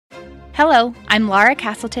Hello, I'm Laura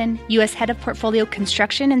Castleton, U.S. Head of Portfolio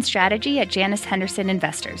Construction and Strategy at Janus Henderson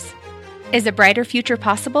Investors. Is a brighter future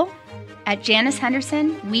possible? At Janus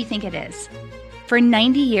Henderson, we think it is. For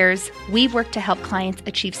 90 years, we've worked to help clients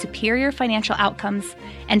achieve superior financial outcomes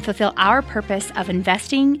and fulfill our purpose of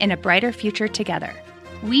investing in a brighter future together.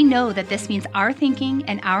 We know that this means our thinking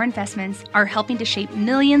and our investments are helping to shape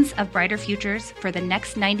millions of brighter futures for the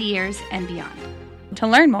next 90 years and beyond. To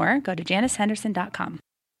learn more, go to janushenderson.com.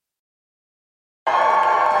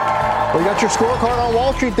 Well, you got your scorecard on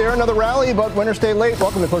Wall Street there. Another rally, but winners stay late.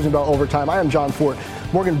 Welcome to Closing Bell Overtime. I am John Fort.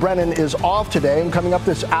 Morgan Brennan is off today, and coming up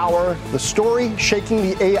this hour, the story shaking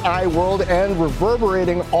the AI world and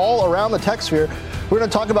reverberating all around the tech sphere. We're going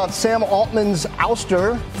to talk about Sam Altman's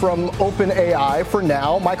ouster from OpenAI for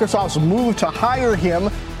now, Microsoft's move to hire him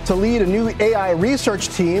to lead a new AI research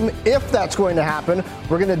team, if that's going to happen.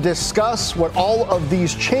 We're going to discuss what all of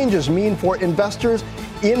these changes mean for investors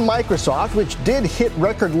in Microsoft, which did hit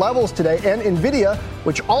record levels today, and NVIDIA,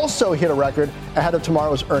 which also hit a record ahead of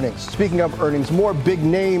tomorrow's earnings. Speaking of earnings, more big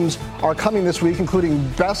names are coming this week, including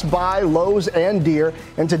Best Buy, Lowe's, and Deere.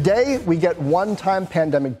 And today, we get one-time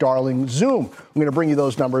pandemic darling Zoom. I'm going to bring you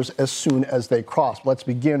those numbers as soon as they cross. Let's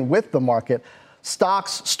begin with the market.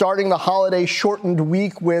 Stocks starting the holiday shortened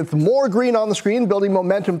week with more green on the screen, building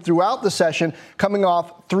momentum throughout the session, coming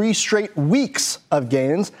off 3 straight weeks of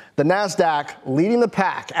gains. The Nasdaq leading the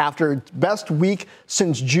pack after its best week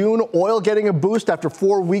since June. Oil getting a boost after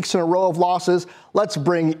 4 weeks in a row of losses. Let's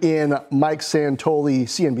bring in Mike Santoli,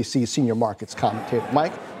 CNBC senior markets commentator.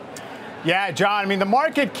 Mike? Yeah, John, I mean, the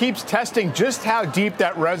market keeps testing just how deep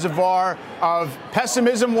that reservoir of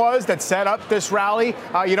pessimism was that set up this rally.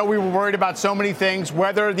 We were worried about so many things,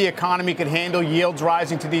 whether the economy could handle yields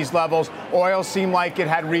rising to these levels. Oil seemed like it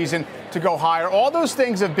had reason to go higher. All those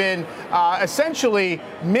things have been essentially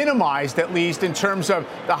minimized, at least in terms of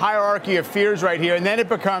the hierarchy of fears right here. And then it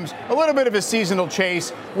becomes a little bit of a seasonal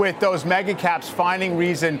chase with those mega caps finding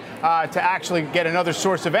reason to actually get another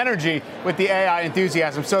source of energy with the AI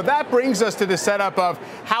enthusiasm. So that brings us to the setup of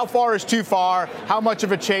how far is too far, how much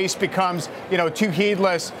of a chase becomes, too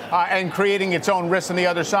heedless and creating its own risks on the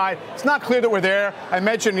other side. It's not clear that we're there. I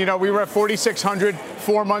mentioned, we were at 4,600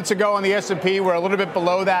 4 months ago on the S&P. We're a little bit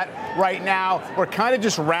below that right now. We're kind of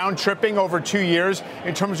just round tripping over 2 years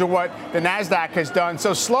in terms of what the Nasdaq has done.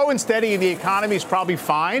 So slow and steady in the economy is probably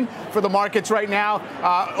fine for the markets right now,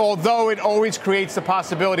 although it always creates the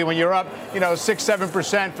possibility when you're up,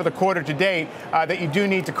 6-7% for the quarter to date, that you do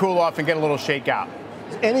need to cool off and get a little shakeout.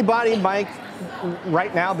 Is anybody, Mike,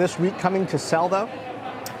 right now this week coming to sell, though?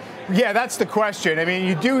 Yeah, that's the question. I mean,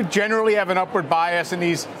 you do generally have an upward bias in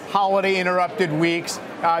these holiday interrupted weeks.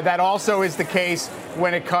 That also is the case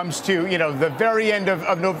when it comes to, the very end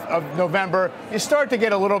of November. You start to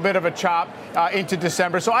get a little bit of a chop into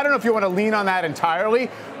December. So I don't know if you want to lean on that entirely,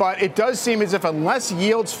 but it does seem as if unless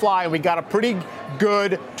yields fly, and we got a pretty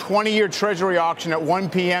good 20-year Treasury auction at 1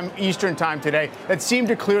 p.m. Eastern time today, that seemed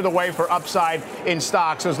to clear the way for upside in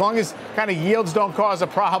stocks. So as long as kind of yields don't cause a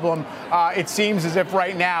problem, it seems as if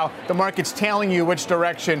right now the market's telling you which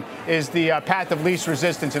direction is the path of least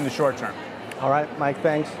resistance in the short term. All right, Mike,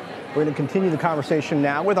 thanks. We're going to continue the conversation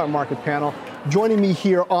now with our market panel. Joining me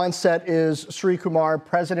here on set is Sri Kumar,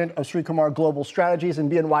 president of Sri Kumar Global Strategies, and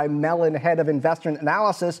BNY Mellon head of investment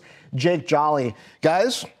analysis, Jake Jolly.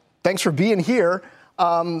 Guys, thanks for being here.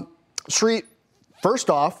 Sri, first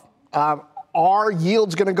off, are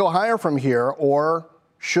yields going to go higher from here, or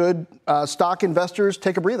should stock investors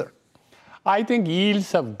take a breather? I think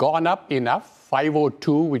yields have gone up enough.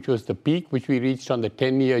 502, which was the peak, which we reached on the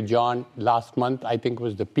 10-year, John, last month, I think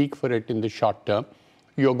was the peak for it in the short term.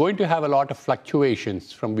 You're going to have a lot of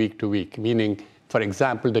fluctuations from week to week, meaning, for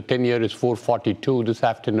example, the 10-year is 442 this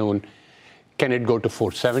afternoon. Can it go to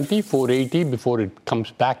 470, 480 before it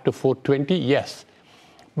comes back to 420? Yes.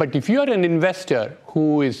 But if you're an investor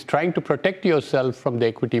who is trying to protect yourself from the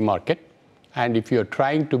equity market, and if you're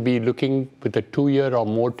trying to be looking with a 2-year or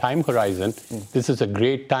more time horizon, this is a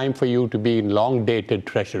great time for you to be in long-dated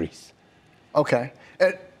treasuries. Okay.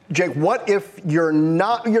 Jake, what if you're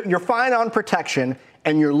fine on protection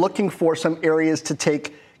and you're looking for some areas to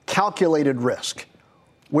take calculated risk?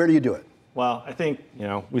 Where do you do it? Well, I think,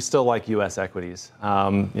 we still like U.S. equities.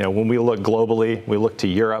 When we look globally, we look to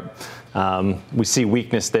Europe. We see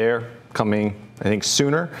weakness there coming, I think,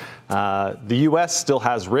 sooner. The U.S. still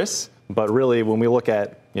has risks. But really, when we look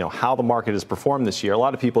at how the market has performed this year, a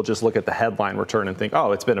lot of people just look at the headline return and think,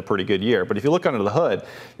 oh, it's been a pretty good year. But if you look under the hood,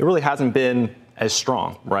 it really hasn't been as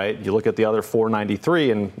strong, right? You look at the other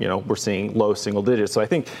 493, and we're seeing low single digits. So I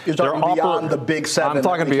think you're talking beyond the big seven. I'm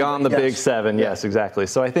talking beyond the big seven. Yes, exactly.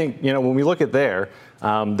 So I think when we look at there,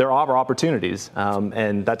 there are opportunities.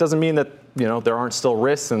 And that doesn't mean that there aren't still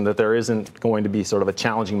risks and that there isn't going to be sort of a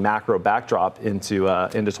challenging macro backdrop into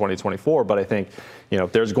 2024. But I think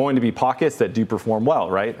there's going to be pockets that do perform well,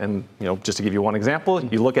 right? And just to give you one example,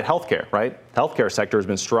 you look at healthcare, right? Healthcare sector has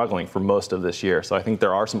been struggling for most of this year. So I think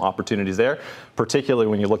there are some opportunities there, particularly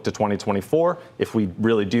when you look to 2024, if we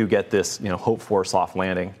really do get this hope for soft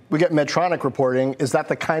landing. We get Medtronic reporting. Is that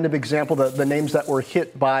the kind of example, the names that were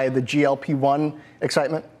hit by the GLP-1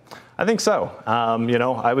 excitement? I think so.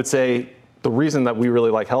 I would say the reason that we really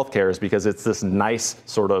like healthcare is because it's this nice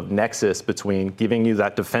sort of nexus between giving you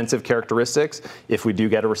that defensive characteristics if we do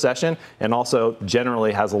get a recession, and also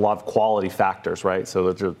generally has a lot of quality factors, right?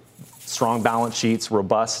 So there's strong balance sheets,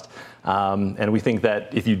 robust, and we think that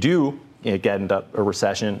if you do get into a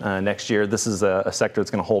recession next year, this is a sector that's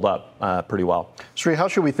going to hold up pretty well. Sri, how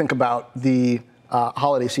should we think about the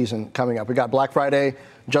holiday season coming up? We got Black Friday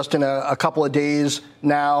just in a couple of days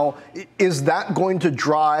now. Is that going to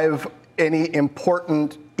drive any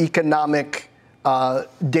important economic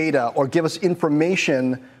data or give us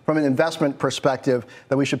information from an investment perspective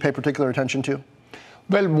that we should pay particular attention to?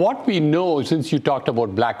 Well, what we know, since you talked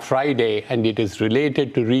about Black Friday and it is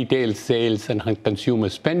related to retail sales and consumer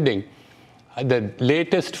spending, the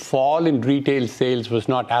latest fall in retail sales was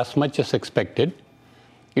not as much as expected.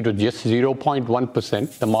 It was just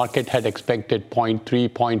 0.1%. The market had expected 0.3,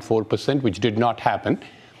 0.4%, which did not happen.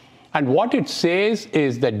 And what it says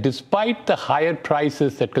is that despite the higher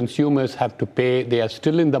prices that consumers have to pay, they are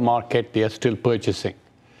still in the market, they are still purchasing.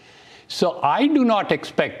 So I do not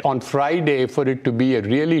expect on Friday for it to be a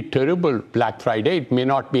really terrible Black Friday. It may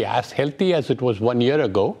not be as healthy as it was 1 year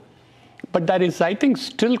ago, but there is, I think,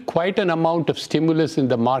 still quite an amount of stimulus in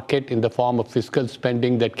the market in the form of fiscal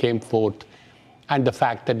spending that came forth, and the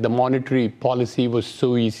fact that the monetary policy was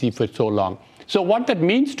so easy for so long. So what that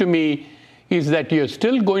means to me is that you're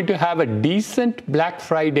still going to have a decent Black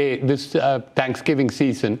Friday this Thanksgiving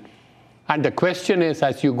season. And the question is,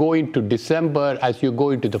 as you go into December, as you go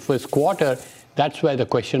into the first quarter, that's where the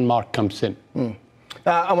question mark comes in.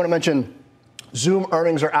 I want to mention Zoom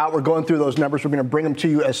earnings are out. We're going through those numbers. We're going to bring them to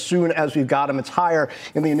you as soon as we've got them. It's higher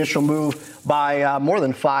in the initial move by more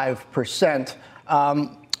than 5%.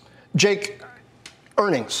 Jake,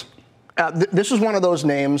 earnings. This is one of those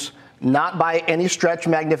names, not by any stretch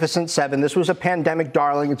Magnificent Seven. This was a pandemic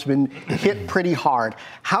darling. It's been hit pretty hard.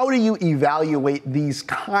 How do you evaluate these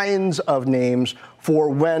kinds of names for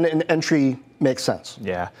when an entry makes sense?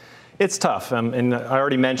 Yeah, it's tough. And I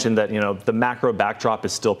already mentioned that, the macro backdrop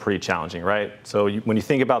is still pretty challenging, right? So when you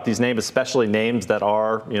think about these names, especially names that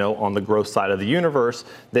are, on the growth side of the universe,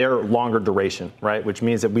 they're longer duration, right? Which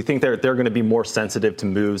means that we think they're going to be more sensitive to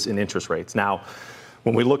moves in interest rates. Now,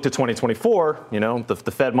 when we look to 2024,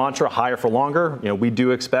 the Fed mantra, higher for longer, we do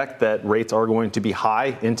expect that rates are going to be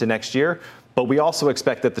high into next year, but we also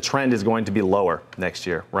expect that the trend is going to be lower next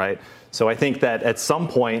year, right? So I think that at some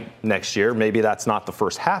point next year, maybe that's not the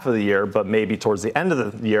first half of the year, but maybe towards the end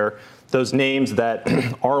of the year, those names that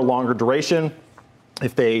are longer duration,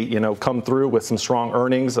 if they, come through with some strong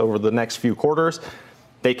earnings over the next few quarters,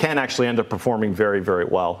 they can actually end up performing very, very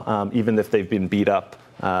well, even if they've been beat up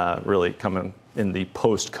really coming in the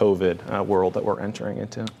post-COVID world that we're entering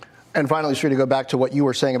into. And finally, Sri, to go back to what you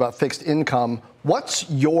were saying about fixed income, what's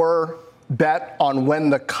your bet on when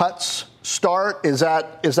the cuts start? Is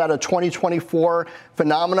that a 2024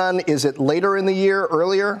 phenomenon? Is it later in the year,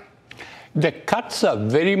 earlier? The cuts are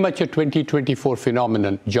very much a 2024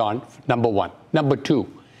 phenomenon, John, number one. Number two,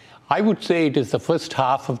 I would say it is the first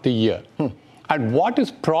half of the year. And what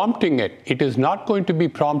is prompting it? It is not going to be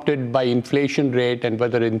prompted by inflation rate and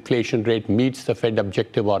whether inflation rate meets the Fed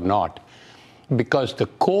objective or not. Because the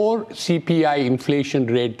core CPI inflation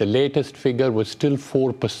rate, the latest figure was still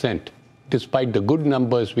 4%, despite the good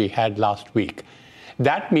numbers we had last week.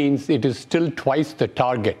 That means it is still twice the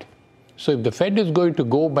target. So if the Fed is going to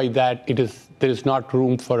go by that, there is not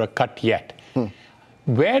room for a cut yet.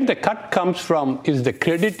 Where the cut comes from is the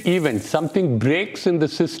credit event. Something breaks in the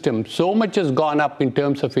system. So much has gone up in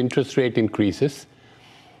terms of interest rate increases.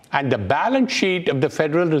 And the balance sheet of the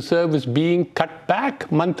Federal Reserve is being cut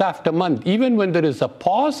back month after month. Even when there is a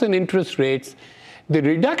pause in interest rates, the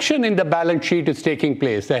reduction in the balance sheet is taking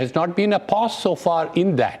place. There has not been a pause so far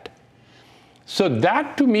in that. So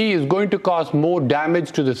that, to me, is going to cause more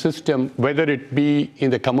damage to the system, whether it be in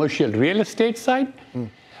the commercial real estate side,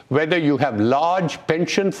 whether you have large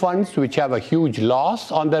pension funds which have a huge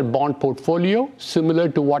loss on their bond portfolio, similar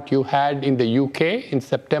to what you had in the UK in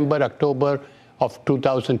September, October of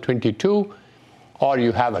 2022, or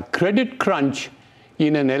you have a credit crunch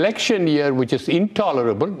in an election year, which is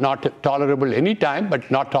intolerable, not tolerable anytime, but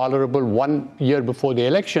not tolerable 1 year before the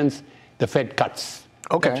elections, the Fed cuts.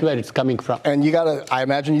 Okay. That's where it's coming from. And I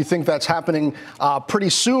imagine you think that's happening pretty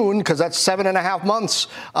soon, because that's 7.5 months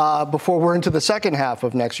before we're into the second half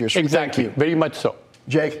of next year. So exactly. Thank you. Very much so.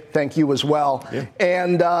 Jake, thank you as well. Yeah.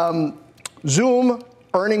 And Zoom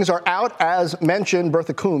earnings are out, as mentioned.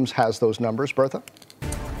 Bertha Coombs has those numbers. Bertha?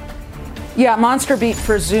 Yeah, monster beat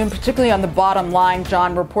for Zoom, particularly on the bottom line,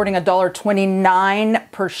 John, reporting $1.29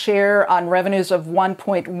 per share on revenues of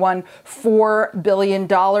 $1.14 billion.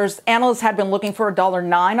 Analysts had been looking for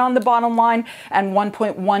 $1.09 on the bottom line and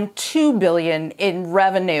 $1.12 billion in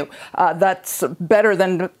revenue. That's better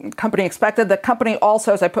than the company expected. The company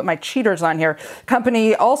also, as I put my cheaters on here,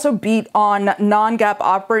 company also beat on non-GAAP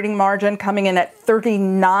operating margin, coming in at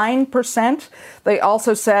 39%. They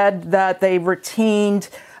also said that they retained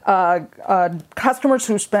customers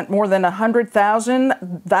who spent more than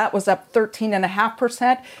 $100,000, that was up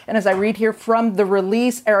 13.5%. And as I read here from the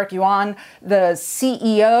release, Eric Yuan, the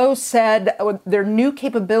CEO, said their new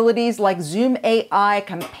capabilities like Zoom AI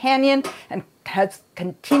Companion and has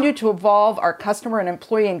continued to evolve our customer and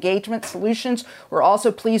employee engagement solutions. We're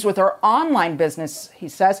also pleased with our online business, he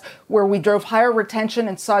says, where we drove higher retention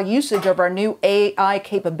and saw usage of our new AI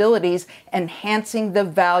capabilities, enhancing the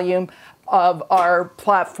value of our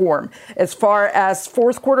platform. As far as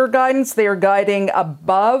fourth quarter guidance, they are guiding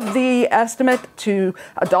above the estimate to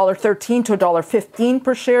 $1.13 to $1.15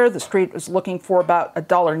 per share. The street was looking for about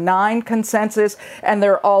 $1.09 consensus, and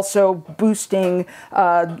they're also boosting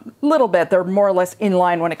a little bit. They're more or less in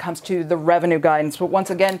line when it comes to the revenue guidance. But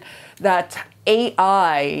once again, that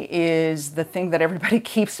AI is the thing that everybody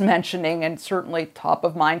keeps mentioning and certainly top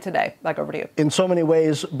of mind today. Back over to you. In so many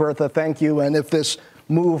ways, Bertha, thank you. And if this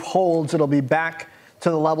move holds, it'll be back to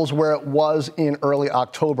the levels where it was in early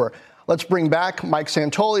October. Let's bring back Mike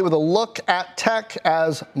Santoli with a look at tech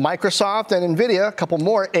as Microsoft and NVIDIA, a couple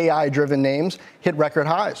more AI-driven names, hit record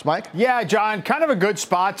highs. Mike? Yeah, John, kind of a good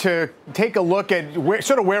spot to take a look at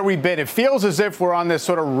where we've been. It feels as if we're on this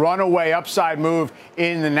sort of runaway upside move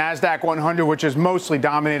in the NASDAQ 100, which is mostly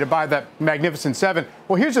dominated by the Magnificent Seven.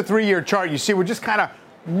 Well, here's a 3-year chart. You see, we're just kind of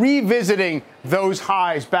revisiting those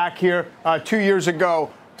highs back here 2 years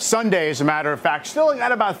ago. Sunday, as a matter of fact, still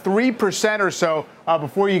at about 3% or so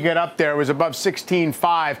before you get up there. It was above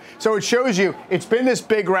 16.5. So it shows you it's been this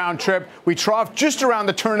big round trip. We troughed just around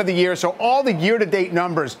the turn of the year. So all the year-to-date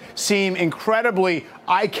numbers seem incredibly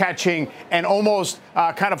eye-catching and almost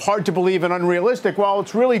kind of hard to believe and unrealistic. Well,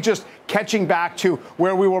 it's really just catching back to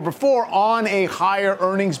where we were before on a higher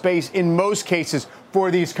earnings base in most cases for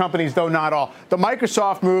these companies, though not all. The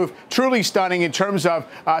Microsoft move, truly stunning in terms of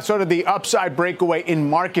sort of the upside breakaway in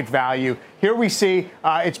market value. Here we see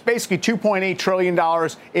it's basically $2.8 trillion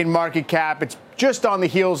in market cap. It's just on the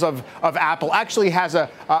heels of Apple. Actually has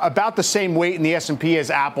about the same weight in the S&P as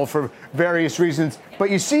Apple for various reasons.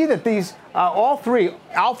 But you see that these, all three,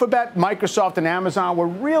 Alphabet, Microsoft, and Amazon, were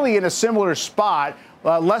really in a similar spot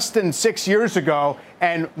less than 6 years ago,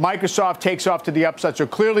 and Microsoft takes off to the upside. So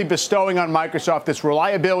clearly bestowing on Microsoft this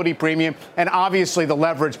reliability premium and obviously the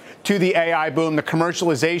leverage to the AI boom, the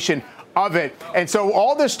commercialization of it. And so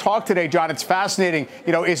all this talk today, John, it's fascinating.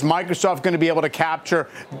 You know, is Microsoft going to be able to capture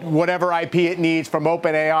whatever IP it needs from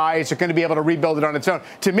OpenAI? Is it going to be able to rebuild it on its own?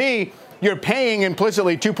 To me, you're paying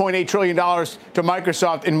implicitly $2.8 trillion to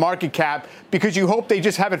Microsoft in market cap because you hope they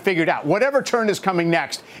just have it figured out. Whatever turn is coming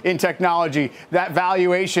next in technology, that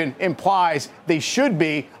valuation implies they should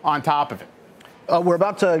be on top of it. We're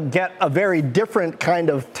about to get a very different kind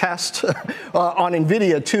of test on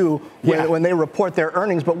NVIDIA, too, when they report their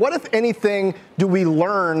earnings. But what, if anything, do we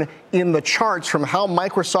learn in the charts from how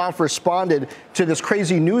Microsoft responded to this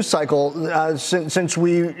crazy news cycle since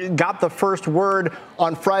we got the first word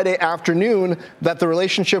on Friday afternoon that the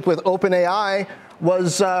relationship with OpenAI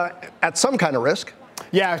was at some kind of risk?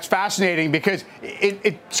 Yeah, it's fascinating because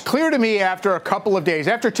it's clear to me after a couple of days,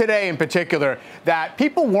 after today in particular, that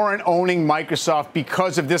people weren't owning Microsoft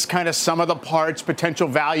because of this kind of sum of the parts potential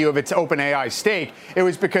value of its OpenAI stake. It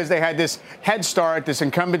was because they had this head start, this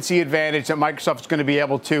incumbency advantage that Microsoft's going to be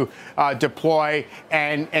able to deploy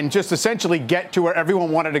and just essentially get to where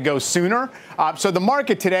everyone wanted to go sooner. So the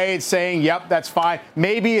market today is saying, yep, that's fine.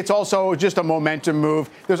 Maybe it's also just a momentum move.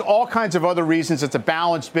 There's all kinds of other reasons. It's a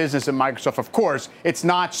balanced business at Microsoft, of course. It's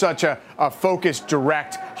not such a focused,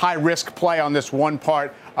 direct, high-risk play on this one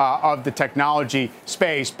part of the technology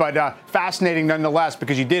space, but fascinating nonetheless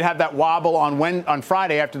because you did have that wobble on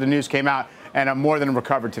Friday after the news came out and more than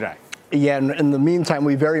recovered today. Yeah, and in the meantime,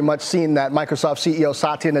 we've very much seen that Microsoft CEO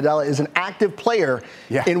Satya Nadella is an active player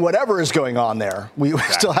in whatever is going on there. We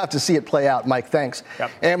still have to see it play out. Mike, thanks.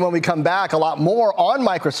 Yep. And when we come back, a lot more on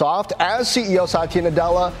Microsoft as CEO Satya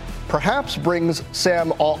Nadella perhaps brings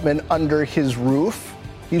Sam Altman under his roof.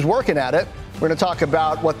 He's working at it. We're going to talk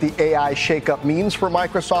about what the AI shakeup means for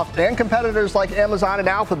Microsoft and competitors like Amazon and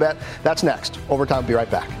Alphabet. That's next. Overtime. We'll be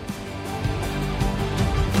right back.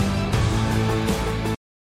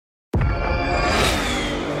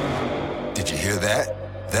 Did you hear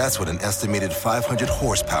that? That's what an estimated 500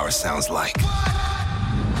 horsepower sounds like.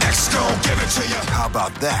 X-Gon, give it to you. How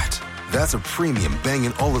about that? That's a premium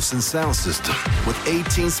Bang & Olufsen sound system with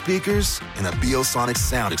 18 speakers and a Biosonic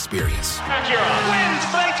sound experience. And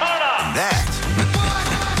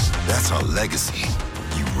that's our legacy.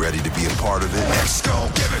 You ready to be a part of it?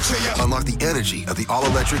 X-Gon, give it to you. Unlock the energy of the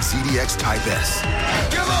all-electric ZDX Type S.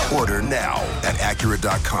 Order now at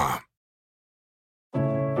Acura.com.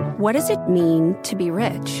 What does it mean to be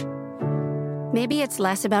rich? Maybe it's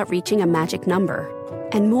less about reaching a magic number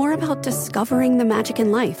and more about discovering the magic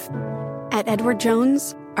in life. At Edward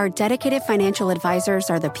Jones, our dedicated financial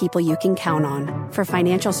advisors are the people you can count on for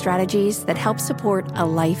financial strategies that help support a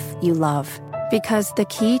life you love. Because the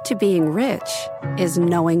key to being rich is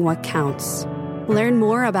knowing what counts. Learn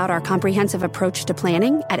more about our comprehensive approach to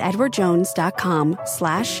planning at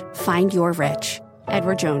edwardjones.com/findyourrich.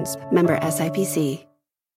 Edward Jones, member SIPC.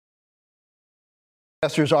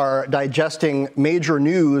 Investors are digesting major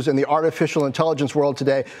news in the artificial intelligence world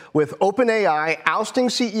today with OpenAI ousting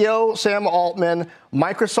CEO Sam Altman,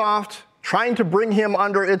 Microsoft trying to bring him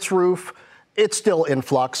under its roof. It's still in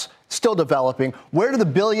flux, still developing. Where do the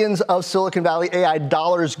billions of Silicon Valley AI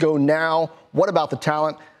dollars go now? What about the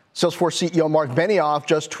talent? Salesforce CEO Mark Benioff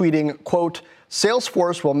just tweeting, quote,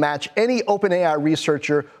 Salesforce will match any OpenAI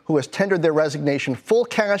researcher who has tendered their resignation full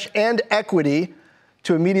cash and equity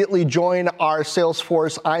to immediately join our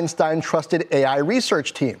Salesforce Einstein Trusted AI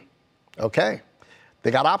research team. Okay, they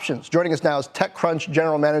got options. Joining us now is TechCrunch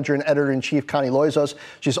General Manager and Editor-in-Chief Connie Loizos.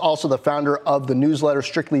 She's also the founder of the newsletter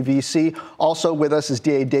Strictly VC. Also with us is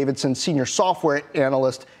D.A. Davidson Senior Software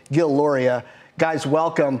Analyst Gil Luria. Guys,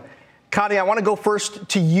 welcome. Connie, I want to go first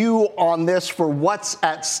to you on this for what's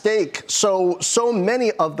at stake. So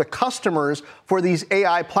many of the customers for these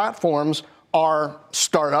AI platforms are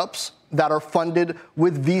startups that are funded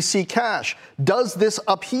with VC cash. Does this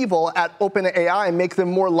upheaval at OpenAI make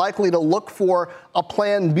them more likely to look for a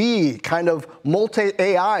plan B, kind of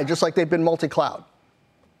multi-AI, just like they've been multi-cloud?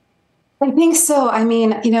 I think so. I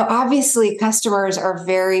mean, obviously customers are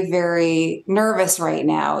very, very nervous right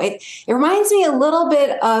now. It reminds me a little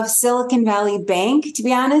bit of Silicon Valley Bank, to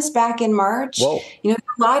be honest, back in March. Whoa. A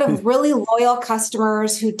lot of really loyal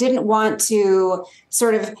customers who didn't want to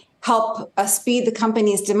sort of help speed the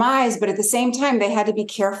company's demise, but at the same time, they had to be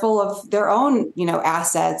careful of their own,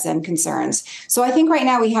 assets and concerns. So I think right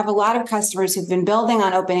now we have a lot of customers who've been building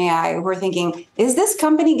on OpenAI who are thinking, is this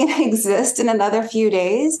company going to exist in another few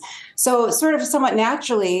days? So sort of somewhat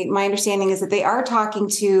naturally, my understanding is that they are talking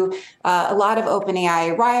to a lot of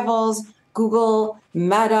OpenAI rivals, Google,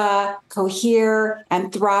 Meta, Cohere,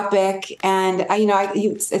 Anthropic, and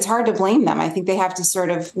it's hard to blame them. I think they have to sort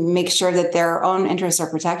of make sure that their own interests are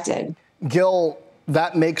protected. Gil,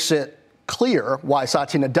 that makes it clear why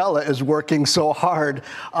Satya Nadella is working so hard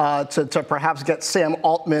to perhaps get Sam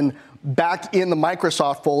Altman back in the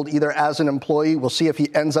Microsoft fold, either as an employee. We'll see if he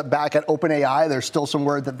ends up back at OpenAI. There's still some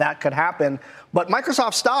word that could happen. But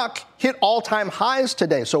Microsoft stock hit all-time highs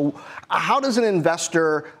today. So how does an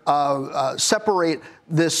investor separate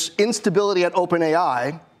this instability at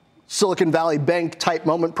OpenAI, Silicon Valley Bank type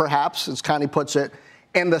moment perhaps, as Connie puts it,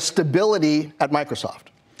 and the stability at Microsoft?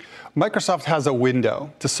 Microsoft has a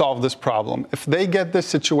window to solve this problem. If they get this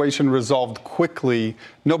situation resolved quickly,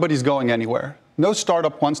 nobody's going anywhere. No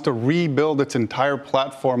startup wants to rebuild its entire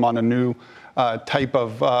platform on a new type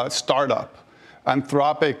of startup.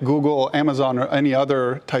 Anthropic, Google, Amazon, or any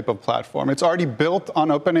other type of platform. It's already built on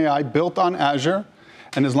OpenAI, built on Azure.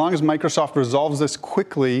 And as long as Microsoft resolves this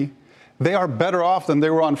quickly, they are better off than they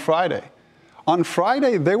were on Friday. On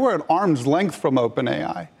Friday, they were at arm's length from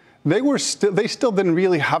OpenAI. They still didn't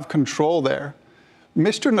really have control there.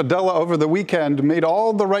 Mr. Nadella over the weekend made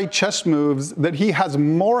all the right chess moves that he has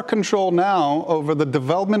more control now over the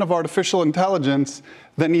development of artificial intelligence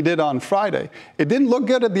than he did on Friday. It didn't look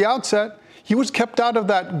good at the outset. He was kept out of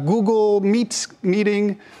that Google Meets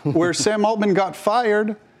meeting where Sam Altman got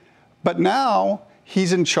fired, but now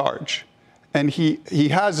he's in charge. And he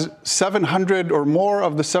has 700 or more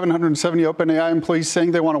of the 770 OpenAI employees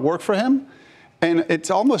saying they want to work for him. And it's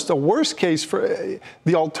almost a worse case for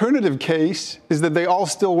the alternative case is that they all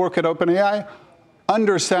still work at OpenAI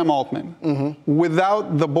under Sam Altman,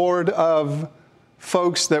 without the board of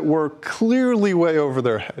folks that were clearly way over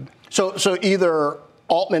their head. So either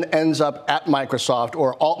Altman ends up at Microsoft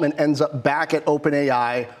or Altman ends up back at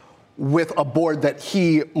OpenAI with a board that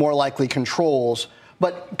he more likely controls.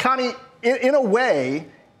 But Connie, in a way,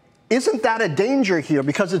 isn't that a danger here?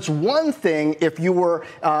 Because it's one thing if you were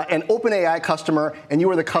an OpenAI customer and you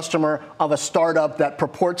were the customer of a startup that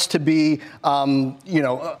purports to be,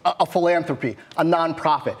 a philanthropy, a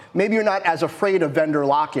nonprofit. Maybe you're not as afraid of vendor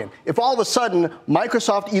lock-in. If all of a sudden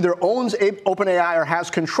Microsoft either owns OpenAI or has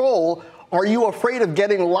control, are you afraid of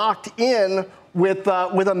getting locked in with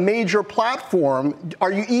a major platform?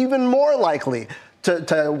 Are you even more likely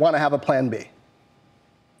to want to have a plan B?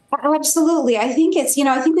 Absolutely. I think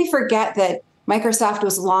I think we forget that Microsoft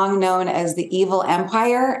was long known as the evil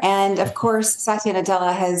empire. And of course, Satya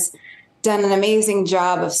Nadella has done an amazing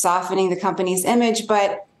job of softening the company's image.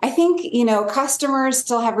 But I think, customers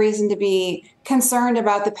still have reason to be concerned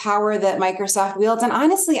about the power that Microsoft wields. And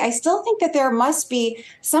honestly, I still think that there must be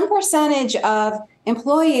some percentage of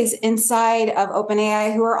employees inside of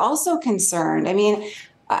OpenAI who are also concerned. I mean,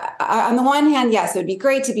 on the one hand, yes, it would be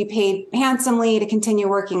great to be paid handsomely to continue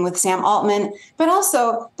working with Sam Altman, but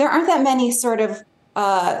also there aren't that many sort of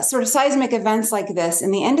seismic events like this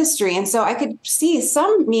in the industry. And so I could see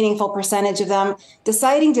some meaningful percentage of them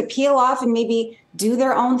deciding to peel off and maybe do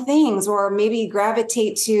their own things, or maybe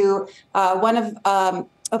gravitate to one of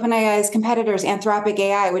OpenAI's competitors, Anthropic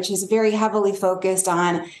AI, which is very heavily focused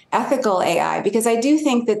on ethical AI, because I do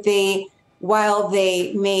think that while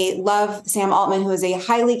they may love Sam Altman, who is a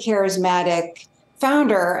highly charismatic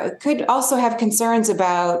founder, could also have concerns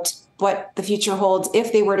about what the future holds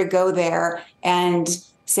if they were to go there and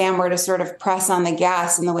Sam were to sort of press on the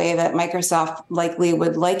gas in the way that Microsoft likely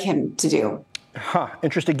would like him to do.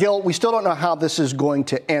 Interesting. Gil, we still don't know how this is going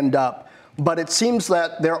to end up, but it seems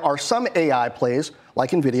that there are some AI plays, like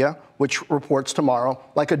NVIDIA, which reports tomorrow,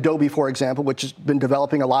 like Adobe, for example, which has been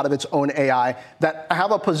developing a lot of its own AI, that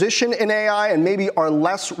have a position in AI and maybe are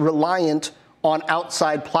less reliant on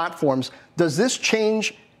outside platforms. Does this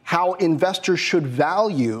change how investors should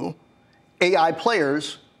value AI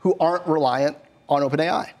players who aren't reliant on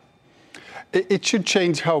OpenAI? It should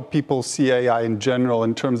change how people see AI in general,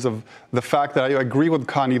 in terms of the fact that I agree with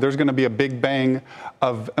Connie, there's going to be a big bang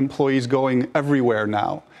of employees going everywhere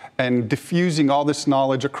now and diffusing all this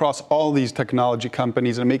knowledge across all these technology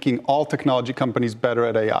companies and making all technology companies better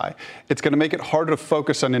at AI. It's going to make it harder to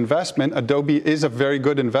focus on investment. Adobe is a very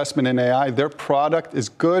good investment in AI. Their product is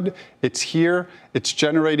good. It's here. It's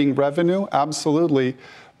generating revenue. Absolutely.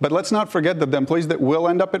 But let's not forget that the employees that will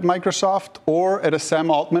end up at Microsoft or at a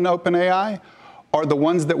Sam Altman OpenAI are the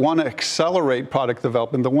ones that want to accelerate product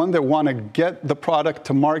development, the ones that want to get the product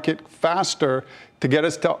to market faster, to get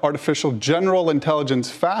us to artificial general intelligence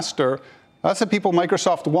faster. That's the people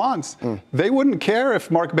Microsoft wants. They wouldn't care if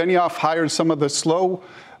Mark Benioff hired some of the slow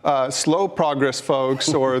progress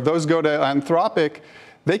folks or those go to Anthropic.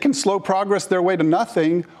 They can slow progress their way to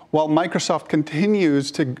nothing while Microsoft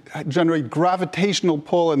continues to generate gravitational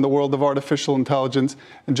pull in the world of artificial intelligence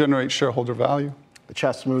and generate shareholder value. The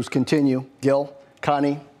chess moves continue. Gil,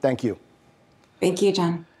 Connie, thank you. Thank you,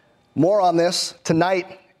 John. More on this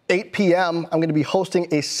tonight. 8 p.m., I'm going to be hosting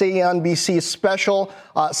a CNBC special,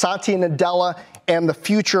 Satya Nadella and the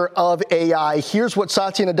future of AI. Here's what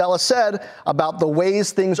Satya Nadella said about the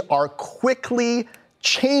ways things are quickly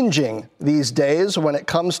changing these days when it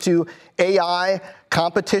comes to AI,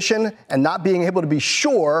 competition, and not being able to be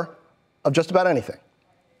sure of just about anything.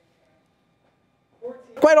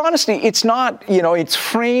 Quite honestly, it's not, it's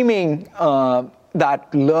framing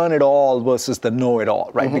that learn it all versus the know it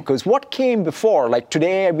all, right? Because what came before, like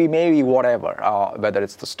today, we may be whatever, whether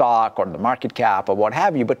it's the stock or the market cap or what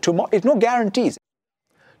have you, but tomorrow, it's no guarantees.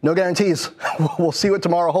 No guarantees. We'll see what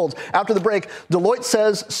tomorrow holds. After the break, Deloitte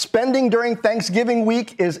says spending during Thanksgiving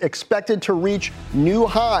week is expected to reach new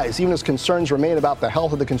highs, even as concerns remain about the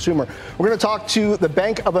health of the consumer. We're going to talk to the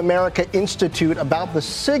Bank of America Institute about the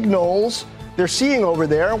signals they're seeing over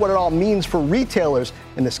there, what it all means for retailers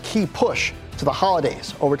in this key push to the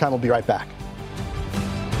holidays. Overtime will be right back.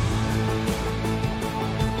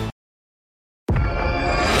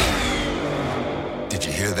 Did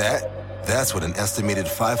you hear that? That's what an estimated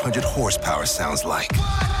 500 horsepower sounds like.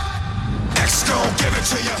 X-Gon, give it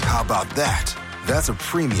to you. How about that? That's a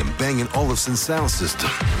premium Bang & Olufsen sound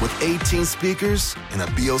system with 18 speakers and a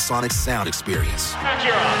Biosonic sound experience.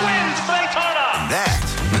 Acura wins Daytona. And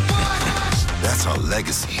that's our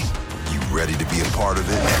legacy. You Ready to be a part of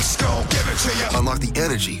it? Let's go, give it to you. Unlock the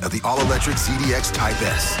energy of the all-electric ZDX Type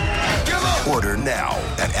S. Order now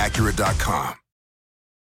at Acura.com.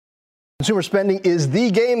 Consumer spending is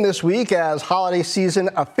the game this week as holiday season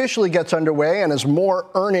officially gets underway and as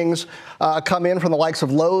more earnings come in from the likes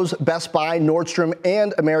of Lowe's, Best Buy, Nordstrom,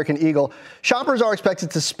 and American Eagle. Shoppers are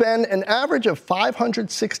expected to spend an average of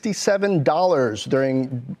 $567 during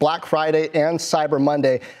Black Friday and Cyber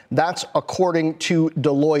Monday. That's according to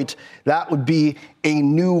Deloitte. That would be a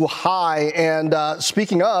new high. And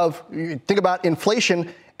speaking of, think about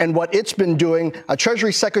inflation and what it's been doing.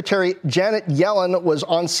 Treasury Secretary Janet Yellen was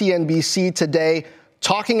on CNBC today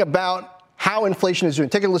talking about how inflation is doing.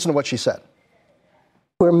 Take a listen to what she said.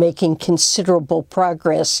 We're making considerable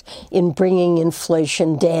progress in bringing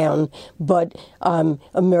inflation down, but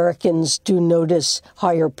Americans do notice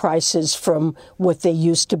higher prices from what they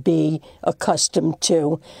used to be accustomed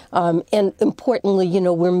to. And importantly,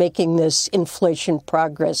 we're making this inflation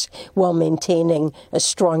progress while maintaining a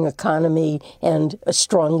strong economy and a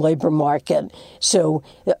strong labor market. So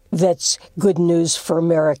that's good news for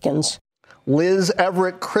Americans. Liz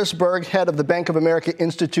Everett-Chrisberg, head of the Bank of America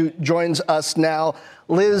Institute, joins us now.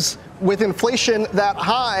 Liz, with inflation that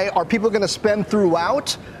high, are people going to spend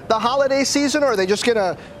throughout the holiday season, or are they just going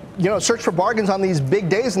to, search for bargains on these big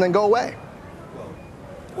days and then go away?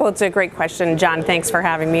 Well, it's a great question, John. Thanks for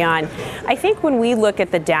having me on. I think when we look at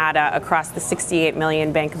the data across the 68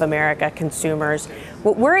 million Bank of America consumers,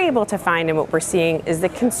 what we're able to find and what we're seeing is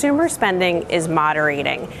that consumer spending is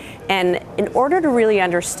moderating. And in order to really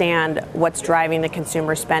understand what's driving the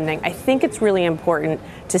consumer spending, I think it's really important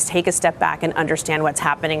to take a step back and understand what's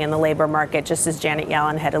happening in the labor market, just as Janet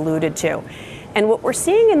Yellen had alluded to. And what we're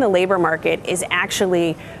seeing in the labor market is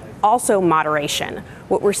actually also moderation.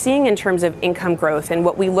 What we're seeing in terms of income growth and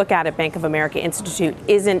what we look at Bank of America Institute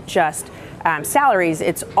isn't just salaries,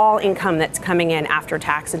 it's all income that's coming in after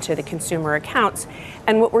tax into the consumer accounts.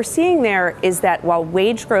 And what we're seeing there is that while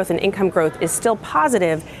wage growth and income growth is still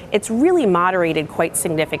positive, it's really moderated quite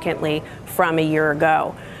significantly from a year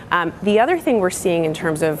ago. The other thing we're seeing in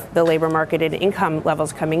terms of the labor market and income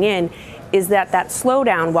levels coming in is that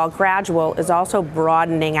slowdown, while gradual, is also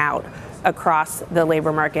broadening out across the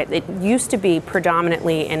labor market. It used to be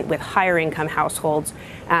predominantly with higher income households,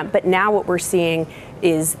 but now what we're seeing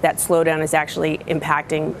is that slowdown is actually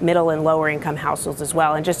impacting middle and lower income households as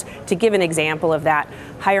well. And just to give an example of that,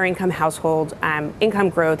 higher income household income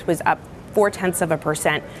growth was up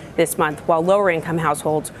 0.4% this month, while lower income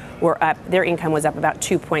households were up, their income was up about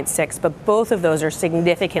 2.6%, but both of those are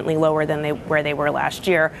significantly lower than where they were last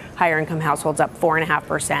year. Higher income households up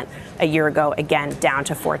 4.5% a year ago, again down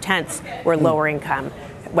to 0.4%, where lower income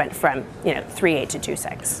went from 3.8 to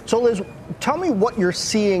 2.6. So Liz, tell me what you're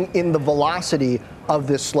seeing in the velocity of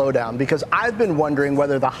this slowdown, because I've been wondering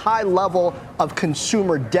whether the high level of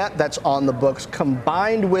consumer debt that's on the books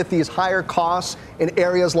combined with these higher costs in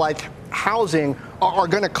areas like housing are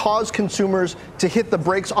going to cause consumers to hit the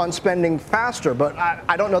brakes on spending faster. But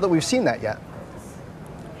I don't know that we've seen that yet.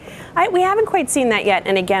 We haven't quite seen that yet.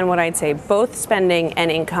 And again, what I'd say, both spending and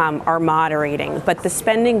income are moderating, but the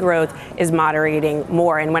spending growth is moderating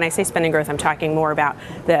more. And when I say spending growth, I'm talking more about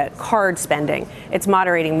the card spending. It's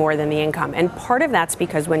moderating more than the income. And part of that's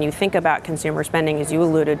because when you think about consumer spending, as you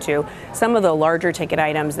alluded to, some of the larger ticket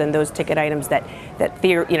items than those ticket items that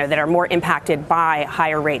are more impacted by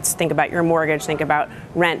higher rates. Think about your mortgage, think about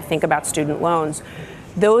rent, think about student loans.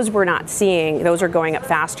 Those we're not seeing, those are going up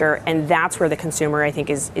faster, and that's where the consumer, I think,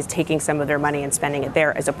 is taking some of their money and spending it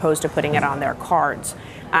there as opposed to putting it on their cards,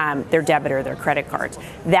 their debit or their credit cards.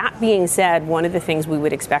 That being said, one of the things we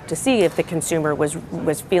would expect to see if the consumer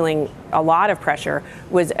was feeling a lot of pressure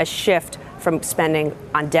was a shift from spending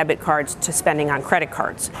on debit cards to spending on credit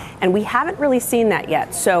cards. And we haven't really seen that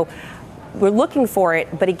yet. So we're looking for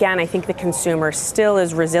it, but again, I think the consumer still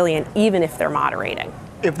is resilient even if they're moderating.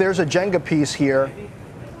 If there's a Jenga piece here,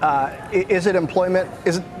 is it employment?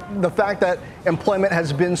 Is it the fact that employment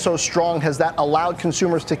has been so strong, has that allowed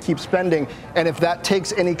consumers to keep spending? And if that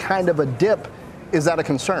takes any kind of a dip, is that a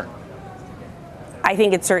concern? I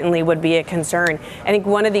think it certainly would be a concern. I think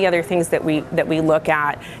one of the other things that we look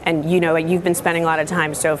at, and you've been spending a lot of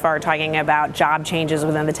time so far talking about job changes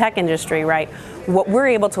within the tech industry, right? What we're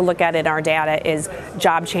able to look at in our data is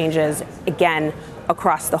job changes, again,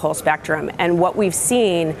 across the whole spectrum. And what we've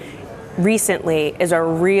seen recently is a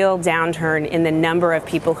real downturn in the number of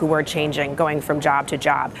people who are changing, going from job to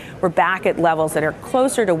job. We're back at levels that are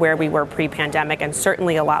closer to where we were pre-pandemic and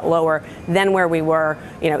certainly a lot lower than where we were,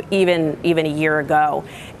 even a year ago.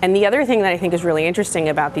 And the other thing that I think is really interesting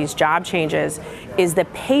about these job changes is the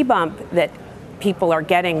pay bump that people are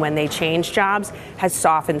getting when they change jobs has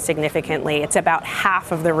softened significantly. It's about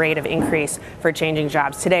half of the rate of increase for changing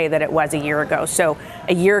jobs today that it was a year ago. So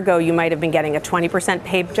a year ago, you might have been getting a 20%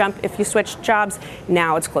 pay jump if you switched jobs.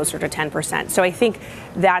 Now it's closer to 10%. So I think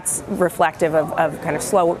that's reflective of kind of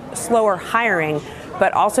slower hiring,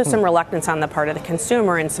 but also some reluctance on the part of the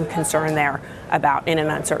consumer and some concern there about in an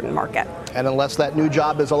uncertain market. And unless that new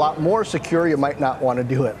job is a lot more secure, you might not want to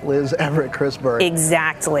do it. Liz Everett, Chris Berg.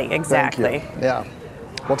 Exactly. Thank you. Yeah.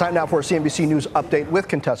 Well, time now for a CNBC News update with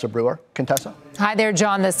Contessa Brewer. Contessa? Hi there,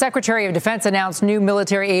 John. The Secretary of Defense announced new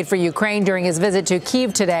military aid for Ukraine during his visit to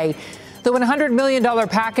Kyiv today. The $100 million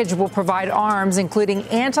package will provide arms, including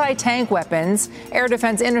anti-tank weapons, air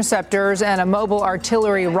defense interceptors, and a mobile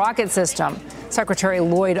artillery rocket system. Secretary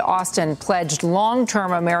Lloyd Austin pledged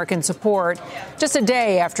long-term American support just a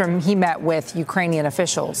day after he met with Ukrainian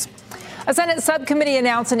officials. A Senate subcommittee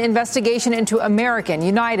announced an investigation into American,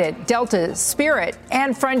 United, Delta, Spirit,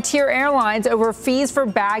 and Frontier Airlines over fees for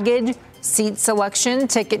baggage, seat selection,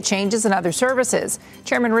 ticket changes, and other services.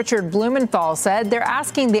 Chairman Richard Blumenthal said they're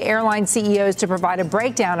asking the airline CEOs to provide a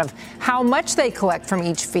breakdown of how much they collect from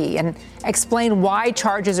each fee and explain why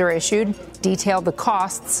charges are issued, detail the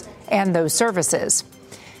costs and those services.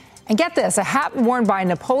 And get this, a hat worn by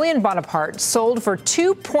Napoleon Bonaparte sold for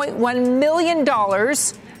 $2.1 million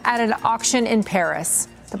at an auction in Paris.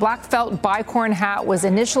 The black felt bicorn hat was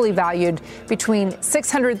initially valued between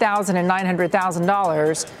 $600,000 and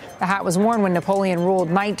 $900,000. The hat was worn when Napoleon ruled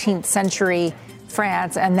 19th century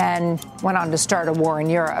France and then went on to start a war in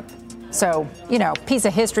Europe. So, piece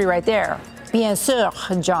of history right there. Bien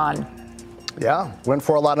sûr, John. Yeah, went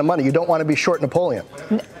for a lot of money. You don't want to be short Napoleon.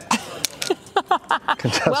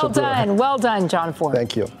 Well done, John Ford.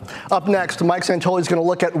 Thank you. Up next, Mike Santoli is going to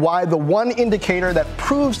look at why the one indicator that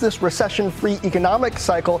proves this recession-free economic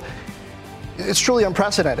cycle is truly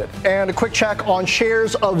unprecedented. And a quick check on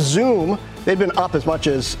shares of Zoom. They've been up as much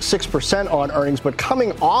as 6% on earnings, but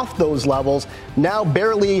coming off those levels, now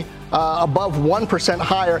barely above 1%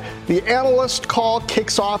 higher. The analyst call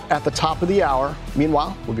kicks off at the top of the hour.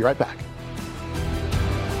 Meanwhile, we'll be right back.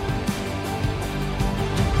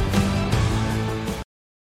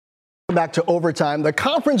 Back to overtime. The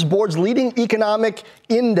Conference Board's leading economic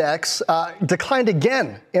index declined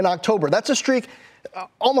again in October. That's a streak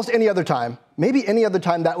almost any other time, maybe any other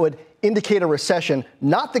time that would indicate a recession.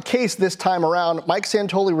 Not the case this time around. Mike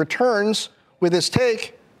Santoli returns with his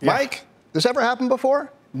take. Yeah. Mike, this ever happened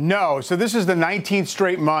before? No. So this is the 19th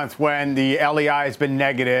straight month when the LEI has been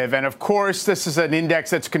negative. And of course, this is an index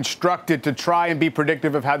that's constructed to try and be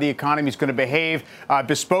predictive of how the economy is going to behave.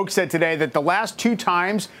 Bespoke said today that the last two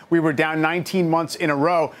times we were down 19 months in a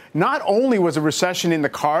row, not only was a recession in the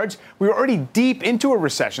cards, we were already deep into a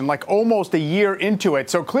recession, like almost a year into it.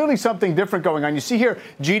 So clearly something different going on. You see here,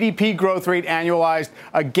 GDP growth rate annualized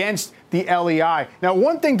against the LEI. Now,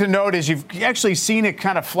 one thing to note is you've actually seen it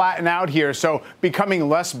kind of flatten out here, so becoming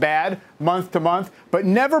less bad month to month, but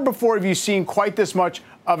never before have you seen quite this much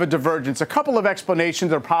of a divergence. A couple of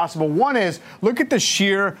explanations are possible. One is, look at the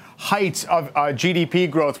sheer heights of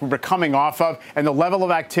GDP growth we're coming off of, and the level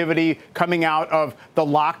of activity coming out of the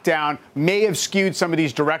lockdown may have skewed some of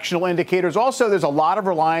these directional indicators. Also, there's a lot of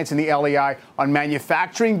reliance in the LEI on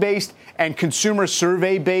manufacturing-based and consumer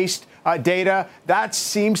survey-based data. That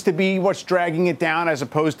seems to be what's dragging it down, as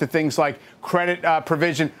opposed to things like credit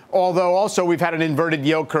provision, although also we've had an inverted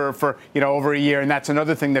yield curve for over a year, and that's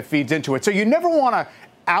another thing that feeds into it. So you never want to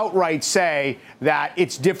outright say that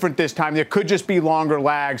it's different this time. There could just be longer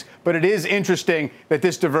lags, but it is interesting that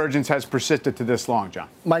this divergence has persisted to this long, John.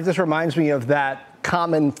 Mike, this reminds me of that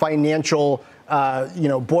common financial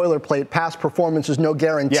boilerplate, past performance is no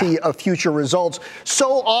guarantee of future results.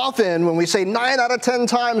 So often when we say 9 out of 10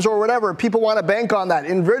 times or whatever, people want to bank on that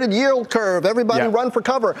inverted yield curve, everybody run for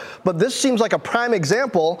cover. But this seems like a prime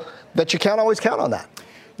example that you can't always count on that.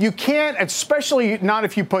 You can't, especially not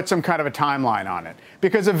if you put some kind of a timeline on it,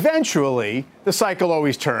 because eventually the cycle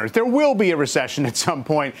always turns. There will be a recession at some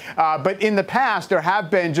point. But in the past, there have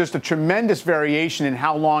been just a tremendous variation in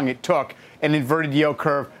how long it took an inverted yield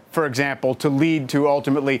curve, for example, to lead to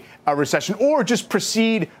ultimately a recession or just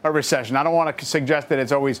precede a recession. I don't want to suggest that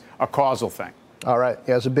it's always a causal thing. All right. Yeah,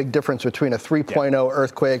 there's a big difference between a 3.0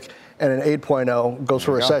 earthquake and an 8.0. Goes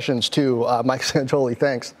for recessions, too. Mike Santoli,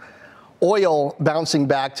 thanks. Oil bouncing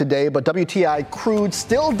back today, but WTI crude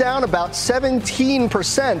still down about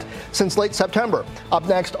 17% since late September. Up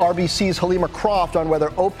next, RBC's Halima Croft on whether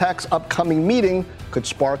OPEC's upcoming meeting could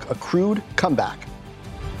spark a crude comeback.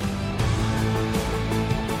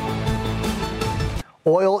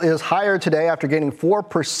 Oil is higher today after gaining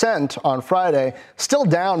 4% on Friday, still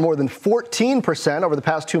down more than 14% over the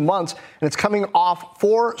past 2 months, and it's coming off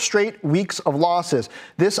 4 straight weeks of losses.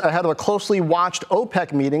 This ahead of a closely watched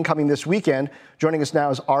OPEC meeting coming this weekend. Joining us now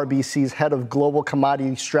is RBC's head of global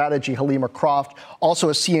commodity strategy, Halima Croft, also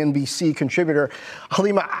a CNBC contributor.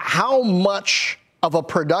 Halima, how much of a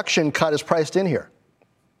production cut is priced in here?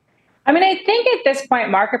 I mean, I think at this point,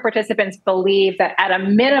 market participants believe that at a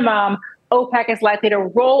minimum, OPEC is likely to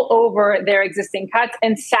roll over their existing cuts,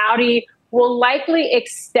 and Saudi will likely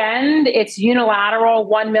extend its unilateral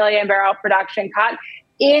 1 million barrel production cut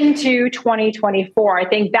into 2024. I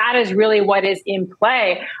think that is really what is in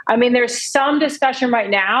play. I mean, there's some discussion right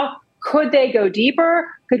now. Could they go deeper?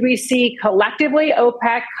 Could we see collectively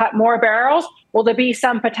OPEC cut more barrels? Will there be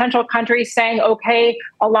some potential countries saying, okay,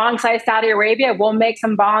 alongside Saudi Arabia, we'll make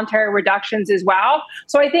some voluntary reductions as well?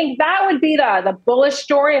 So I think that would be the bullish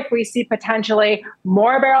story if we see potentially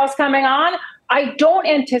more barrels coming on. I don't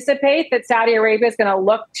anticipate that Saudi Arabia is going to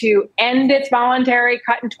look to end its voluntary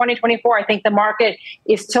cut in 2024. I think the market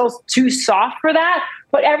is still too soft for that.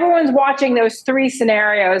 But everyone's watching those 3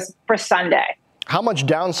 scenarios for Sunday. How much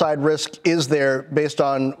downside risk is there based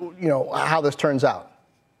on, how this turns out?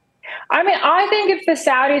 I mean, I think if the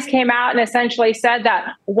Saudis came out and essentially said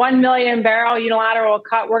that 1 million barrel unilateral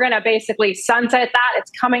cut, we're going to basically sunset that.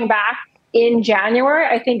 It's coming back in January.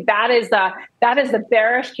 I think that is the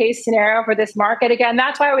bearish case scenario for this market. Again,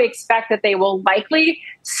 that's why we expect that they will likely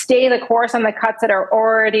stay the course on the cuts that are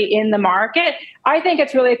already in the market. I think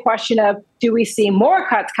it's really a question of, do we see more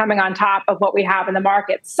cuts coming on top of what we have in the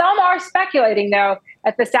market? Some are speculating, though,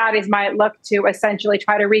 that the Saudis might look to essentially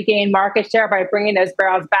try to regain market share by bringing those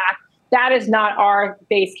barrels back. That is not our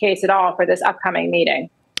base case at all for this upcoming meeting.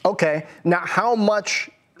 Okay. Now, how much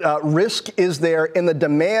risk is there in the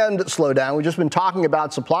demand slowdown? We've just been talking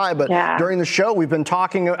about supply, but during the show, we've been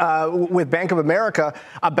talking with Bank of America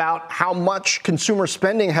about how much consumer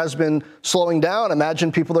spending has been slowing down.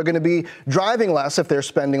 Imagine people are going to be driving less if they're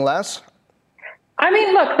spending less. I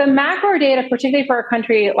mean, look, the macro data, particularly for a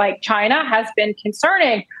country like China, has been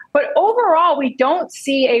concerning. But overall, we don't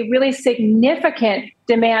see a really significant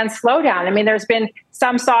demand slowdown. I mean, there's been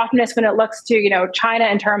some softness when it looks to, China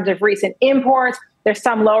in terms of recent imports. There's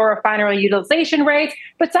some lower refinery utilization rates,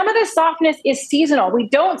 but some of this softness is seasonal. We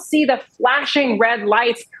don't see the flashing red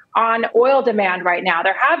lights on oil demand right now.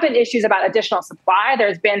 There have been issues about additional supply.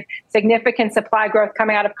 There's been significant supply growth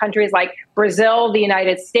coming out of countries like Brazil, the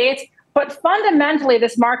United States. But fundamentally,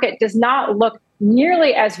 this market does not look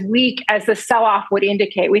nearly as weak as the sell-off would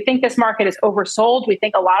indicate. We think this market is oversold. We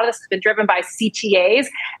think a lot of this has been driven by CTAs.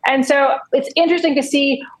 And so it's interesting to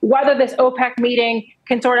see whether this OPEC meeting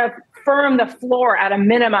can sort of firm the floor at a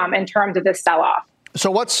minimum in terms of this sell-off.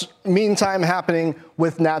 So what's meantime happening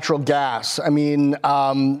with natural gas? I mean,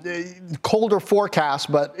 colder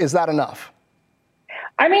forecast, but is that enough?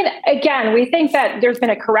 I mean, again, we think that there's been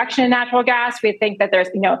a correction in natural gas. We think that there's,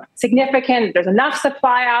 there's enough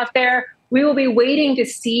supply out there. We will be waiting to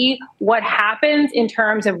see what happens in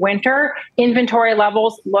terms of winter. Inventory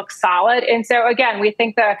levels look solid. And so, again, we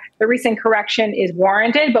think the recent correction is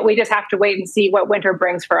warranted, but we just have to wait and see what winter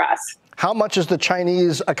brings for us. How much is the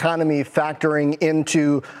Chinese economy factoring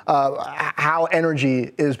into how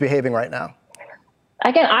energy is behaving right now?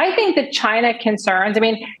 Again, I think the China concerns,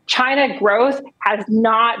 China growth has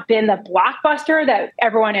not been the blockbuster that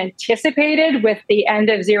everyone anticipated with the end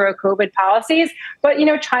of zero COVID policies. But,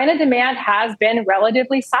 China demand has been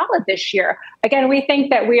relatively solid this year. Again, we think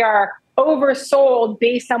that we are oversold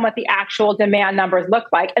based on what the actual demand numbers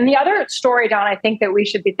look like. And the other story, Don, I think that we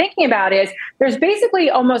should be thinking about is there's basically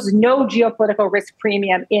almost no geopolitical risk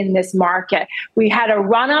premium in this market. We had a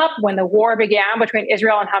run-up when the war began between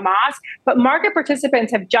Israel and Hamas, but market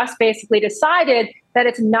participants have just basically decided that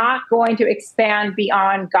it's not going to expand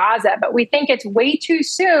beyond Gaza. But we think it's way too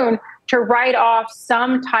soon to write off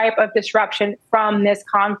some type of disruption from this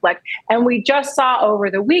conflict. And we just saw over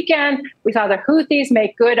the weekend, we saw the Houthis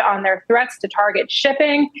make good on their threats to target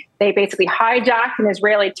shipping. They basically hijacked an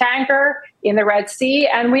Israeli tanker in the Red Sea.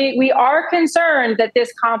 And we are concerned that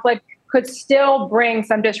this conflict could still bring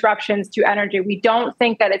some disruptions to energy. We don't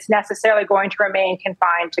think that it's necessarily going to remain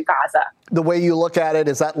confined to Gaza. The way you look at it,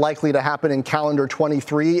 is that likely to happen in calendar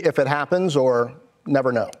 23 if it happens, or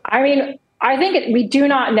never know? I think we do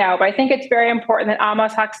not know, but I think it's very important that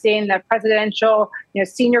Amos Hochstein, the presidential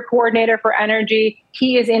senior coordinator for energy,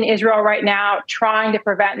 he is in Israel right now trying to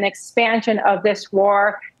prevent an expansion of this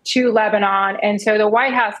war to Lebanon. And so the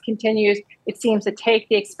White House continues, it seems, to take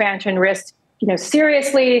the expansion risk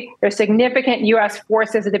seriously. There's significant U.S.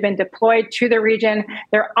 forces that have been deployed to the region.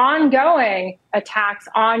 There are ongoing attacks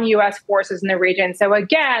on U.S. forces in the region. So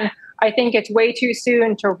again, I think it's way too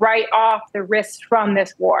soon to write off the risks from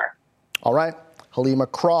this war. All right. Halima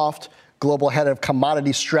Croft, Global Head of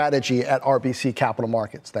Commodity Strategy at RBC Capital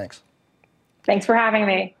Markets. Thanks. Thanks for having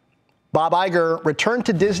me. Bob Iger returned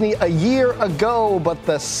to Disney a year ago, but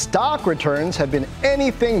the stock returns have been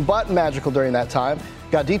anything but magical during that time.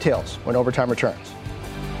 Got details when Overtime returns.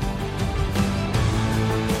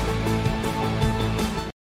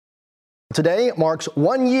 Today marks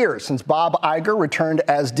 1 year since Bob Iger returned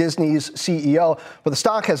as Disney's CEO, but the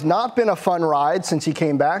stock has not been a fun ride since he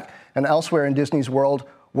came back, and elsewhere in Disney's world,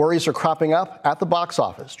 worries are cropping up at the box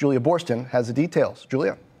office. Julia Borston has the details.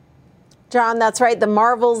 Julia. John, that's right. The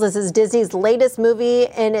Marvels, this is Disney's latest movie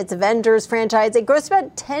in its Avengers franchise. It grossed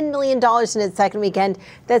about $10 million in its second weekend.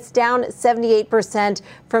 That's down 78%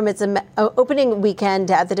 from its opening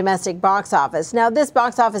weekend at the domestic box office. Now, this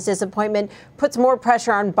box office disappointment puts more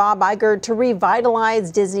pressure on Bob Iger to revitalize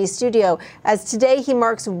Disney Studio, as today he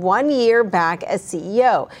marks 1 year back as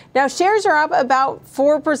CEO. Now, shares are up about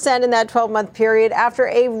 4% in that 12-month period after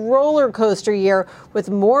a roller coaster year with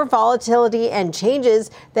more volatility and changes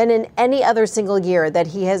than in any other single year that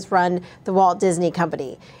he has run the Walt Disney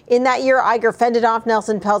Company. In that year, Iger fended off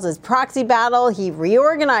Nelson Peltz's proxy battle. He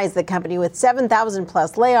reorganized the company with 7,000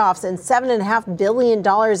 plus layoffs and $7.5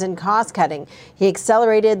 billion in cost cutting. He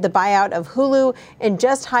accelerated the buyout of Hulu and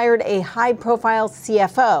just hired a high-profile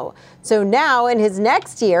CFO. So now, in his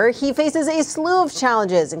next year, he faces a slew of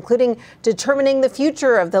challenges, including determining the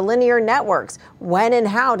future of the linear networks, when and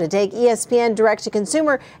how to take ESPN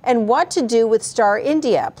direct-to-consumer, and what to do with Star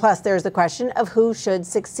India. Plus, there's the question of who should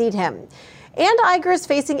succeed him. And Iger is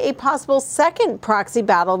facing a possible second proxy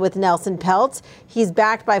battle with Nelson Peltz. He's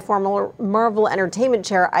backed by former Marvel Entertainment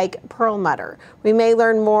chair Ike Perlmutter. We may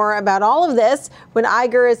learn more about all of this when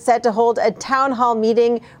Iger is set to hold a town hall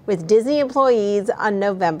meeting with Disney employees on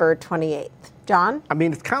November 28th. John? I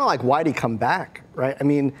mean, it's kind of like, why'd he come back, right? I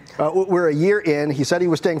mean, we're a year in. He said he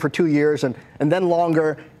was staying for 2 years and then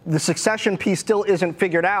longer. The succession piece still isn't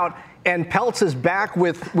figured out. And Peltz is back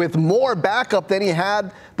with more backup than he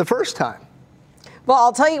had the first time. Well,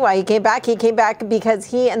 I'll tell you why he came back. He came back because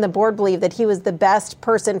he and the board believe that he was the best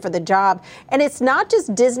person for the job. And it's not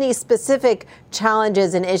just Disney-specific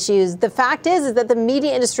challenges and issues. The fact is that the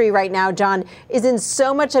media industry right now, John, is in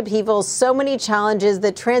so much upheaval, so many challenges,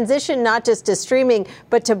 the transition not just to streaming,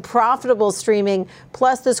 but to profitable streaming,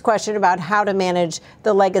 plus this question about how to manage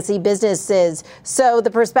the legacy businesses. So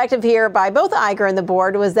the perspective here by both Iger and the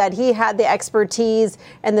board was that he had the expertise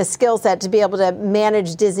and the skill set to be able to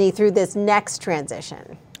manage Disney through this next transition.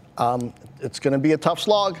 It's going to be a tough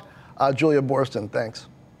slog. Julia Borston, thanks.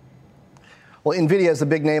 Well, NVIDIA is the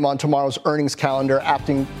big name on tomorrow's earnings calendar,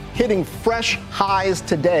 hitting fresh highs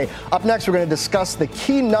today. Up next, we're going to discuss the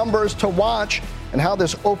key numbers to watch and how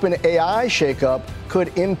this OpenAI shakeup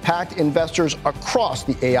could impact investors across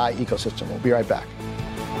the AI ecosystem. We'll be right back.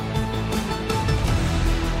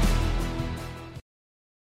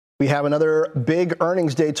 We have another big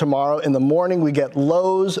earnings day tomorrow. In the morning, we get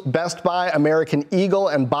Lowe's, Best Buy, American Eagle,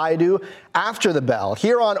 and Baidu. After the bell,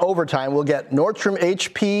 here on Overtime, we'll get Nordstrom,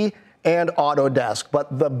 HP, and Autodesk.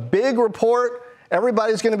 But the big report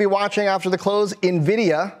everybody's going to be watching after the close,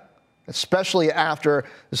 NVIDIA, especially after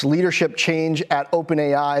this leadership change at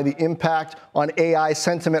OpenAI, the impact on AI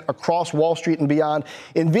sentiment across Wall Street and beyond.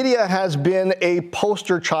 NVIDIA has been a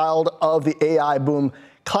poster child of the AI boom,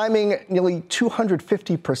 climbing nearly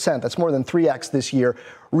 250%. That's more than 3x this year,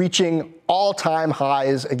 reaching all-time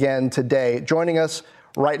highs again today. Joining us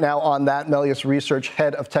right now on that, Melius Research,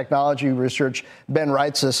 Head of Technology Research, Ben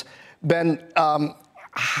Reitzes. Ben,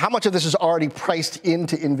 how much of this is already priced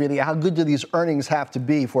into NVIDIA? How good do these earnings have to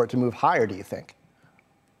be for it to move higher, do you think?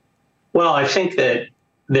 Well, I think that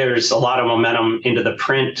there's a lot of momentum into the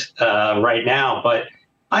print right now, but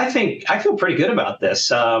I feel pretty good about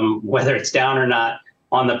this, whether it's down or not.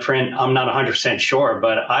 On the print, I'm not 100% sure,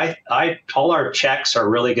 but all our checks are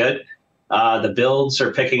really good. The builds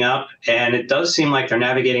are picking up, and it does seem like they're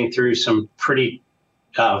navigating through some pretty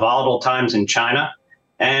volatile times in China.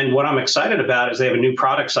 And what I'm excited about is they have a new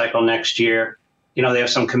product cycle next year. You know, they have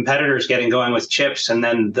some competitors getting going with chips, and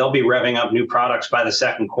then they'll be revving up new products by the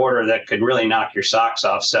second quarter that could really knock your socks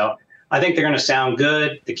off. So I think they're going to sound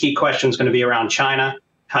good. The key question is going to be around China.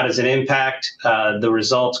 How does it impact the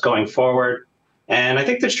results going forward? And I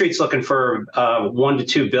think the street's looking for $1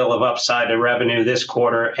 to $2 billion of upside to revenue this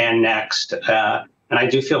quarter and next. And I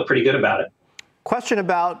do feel pretty good about it. Question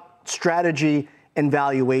about strategy and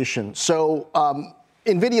valuation. So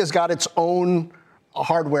NVIDIA's got its own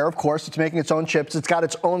hardware, of course. It's making its own chips. It's got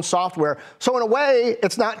its own software. So in a way,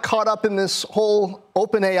 it's not caught up in this whole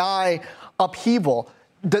OpenAI upheaval.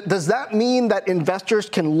 Does that mean that investors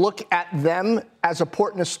can look at them as a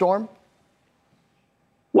port in a storm?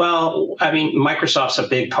 Well, I mean, Microsoft's a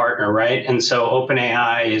big partner, right? And so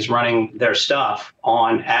OpenAI is running their stuff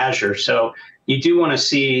on Azure. So you do want to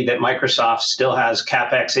see that Microsoft still has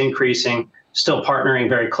CapEx increasing, still partnering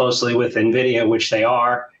very closely with NVIDIA, which they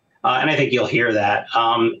are. And I think you'll hear that.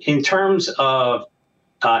 In terms of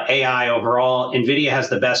AI overall, NVIDIA has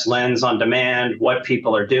the best lens on demand, what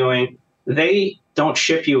people are doing. They don't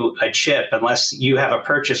ship you a chip unless you have a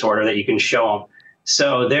purchase order that you can show them.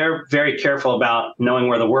 So they're very careful about knowing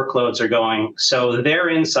where the workloads are going. So their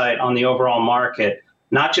insight on the overall market,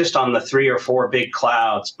 not just on the 3 or 4 big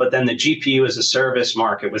clouds, but then the GPU as a service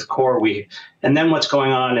market with CoreWeave, and then what's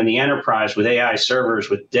going on in the enterprise with AI servers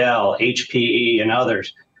with Dell, HPE, and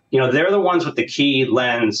others. They're the ones with the key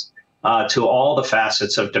lens to all the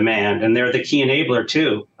facets of demand, and they're the key enabler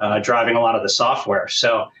too, driving a lot of the software.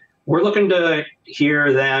 So we're looking to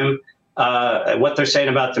hear them, what they're saying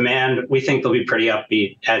about demand. We think they'll be pretty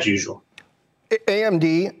upbeat as usual.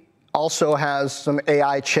 AMD also has some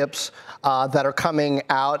AI chips that are coming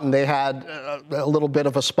out, and they had a little bit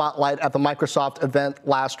of a spotlight at the Microsoft event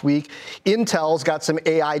last week. Intel's got some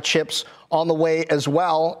AI chips on the way as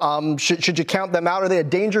well. Should you count them out? Are they a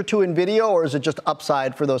danger to NVIDIA, or is it just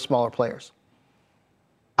upside for those smaller players?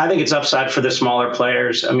 I think it's upside for the smaller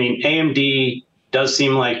players. I mean, AMD does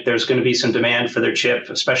seem like there's going to be some demand for their chip,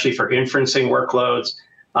 especially for inferencing workloads.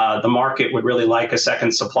 The market would really like a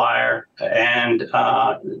second supplier, and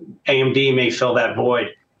AMD may fill that void.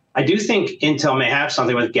 I do think Intel may have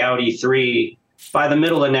something with Gaudi 3 by the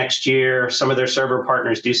middle of next year. Some of their server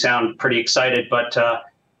partners do sound pretty excited, but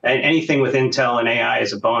anything with Intel and AI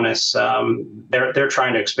is a bonus. They're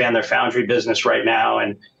trying to expand their foundry business right now,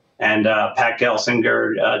 and Pat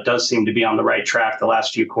Gelsinger does seem to be on the right track the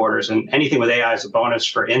last few quarters. And anything with AI is a bonus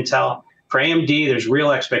for Intel. For AMD, there's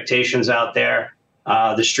real expectations out there.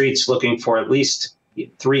 The street's looking for at least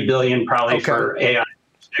 $3 billion probably for AI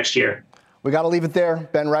next year. We got to leave it there.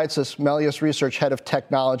 Ben Reitzes, Melius Research, head of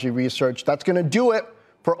technology research. That's going to do it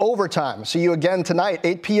for Overtime. See you again tonight,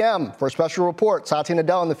 8 p.m. for a special report. Satya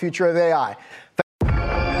Nadella on the future of AI.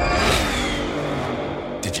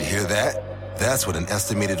 Did you hear that? That's what an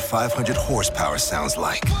estimated 500 horsepower sounds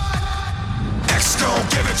like. X-Gon,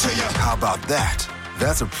 give it to you. How about that?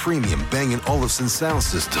 That's a premium Bang & Olufsen sound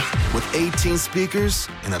system with 18 speakers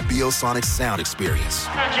and a Biosonic sound experience.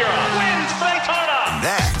 Wins Daytona. And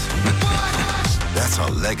that's our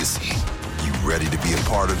legacy. You ready to be a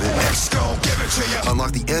part of it? X-Gon, give it to you.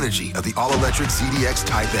 Unlock the energy of the all-electric ZDX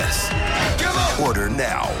Type S. Order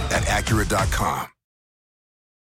now at Acura.com.